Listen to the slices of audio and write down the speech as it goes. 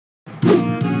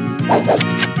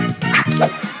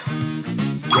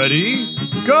Ready,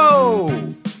 go!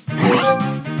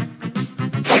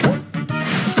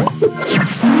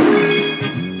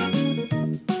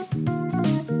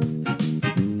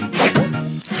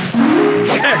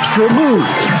 Extra move!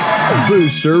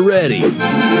 Booster ready!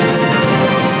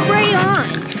 Spray on!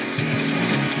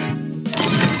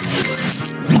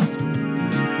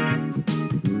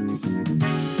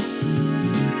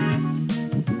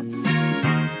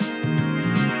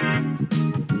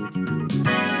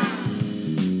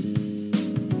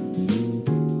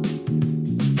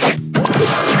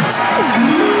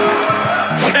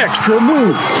 Extra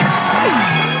move!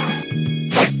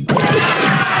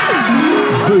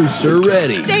 Booster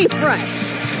ready! Stay fresh!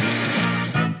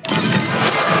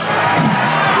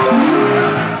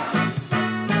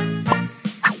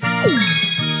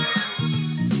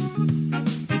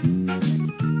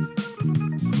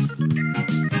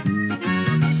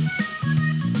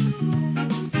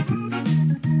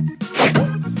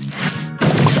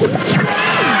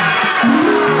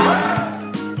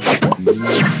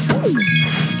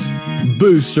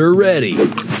 Booster ready!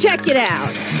 Check it out!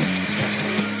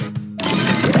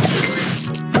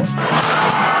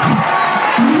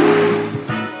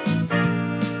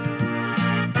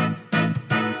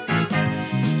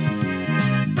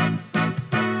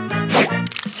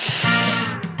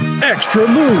 Extra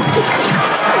move!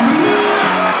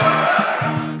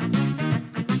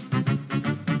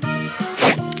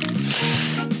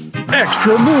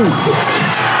 Extra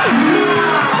move!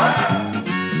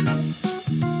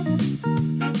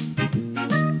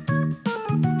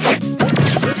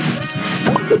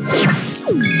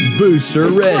 Booster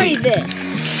ready! Spray this!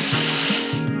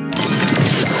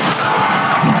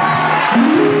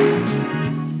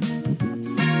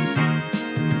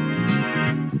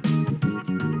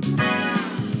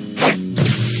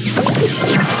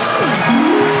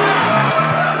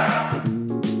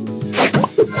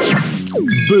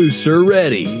 Booster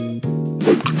ready!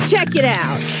 Check it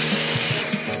out!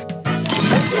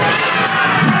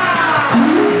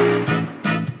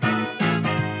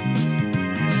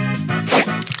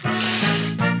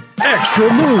 Extra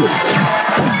move!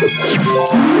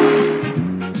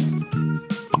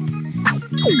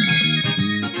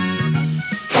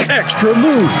 Extra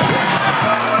move!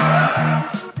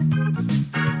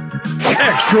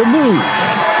 Extra move!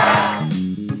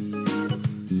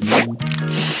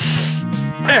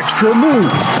 Extra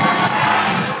move!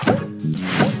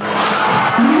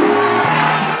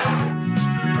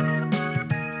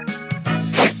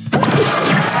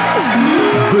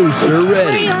 Booster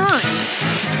ready! Spray on!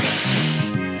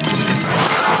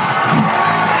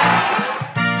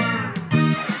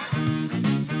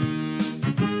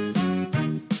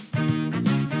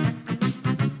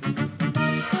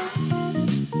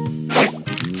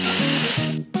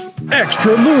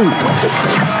 Extra move!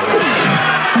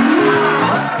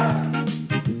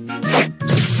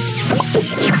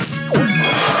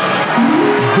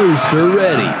 Booster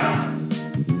ready!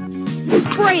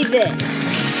 Spray this!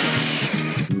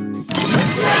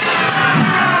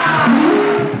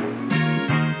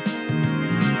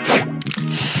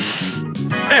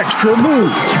 Extra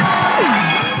move!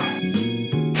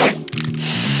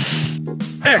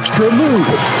 Extra move!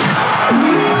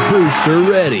 Booster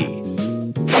ready!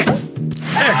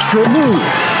 Extra move!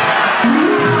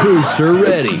 Booster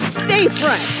ready! Stay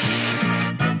fresh!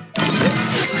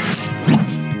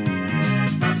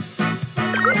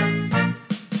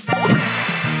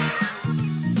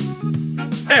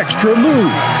 Extra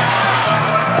move!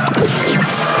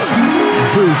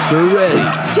 Booster ready!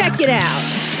 Check it out!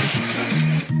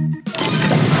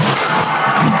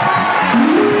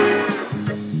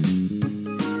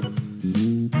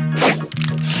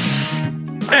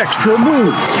 Extra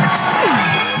move!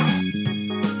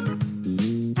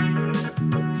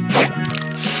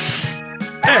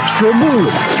 Extra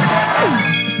move!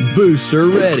 Booster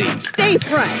ready! Stay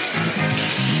fresh!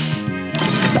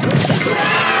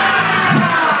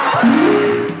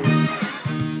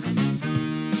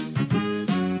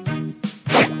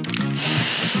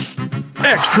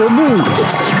 Extra move!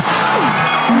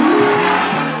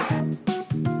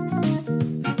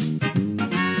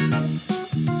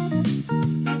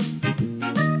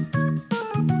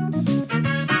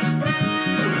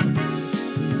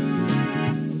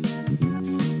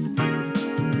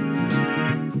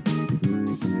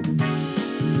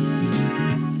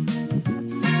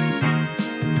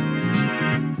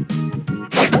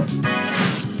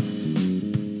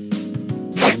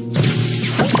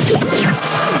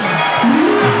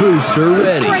 Booster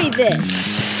ready! Spray this!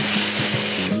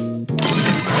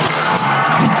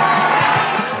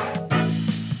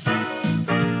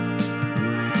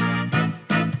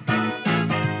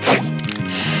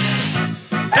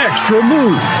 Extra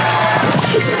move.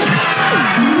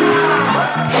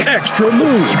 Extra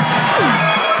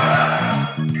move.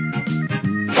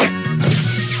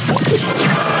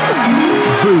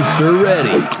 Booster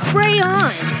ready. Spray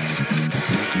on.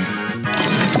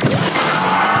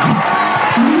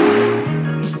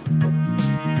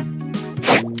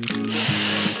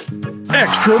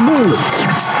 Extra move.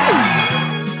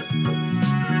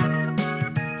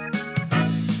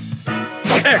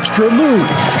 Extra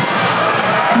move.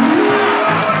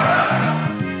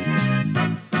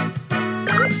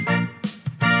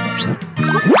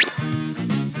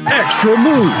 Extra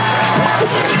move.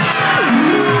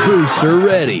 Booster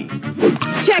ready.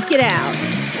 Check it out.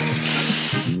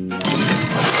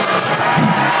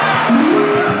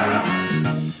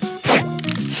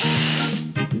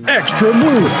 Extra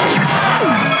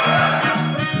move.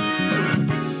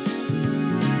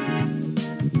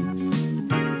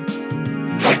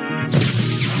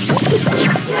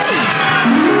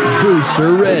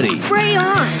 Booster ready. Spray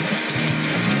on.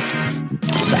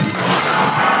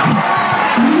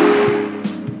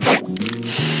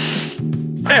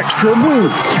 Extra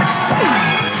move.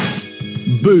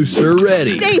 Booster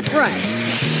ready. Stay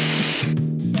fresh.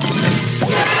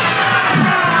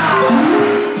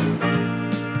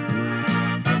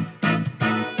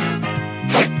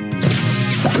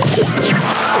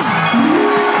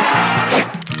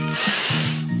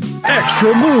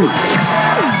 Extra move.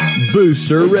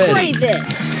 Booster Play ready.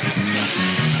 this.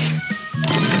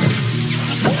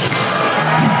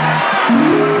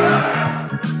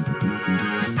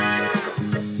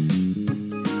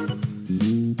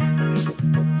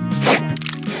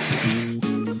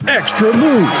 Extra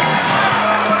move.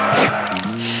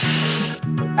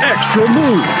 Extra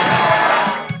move.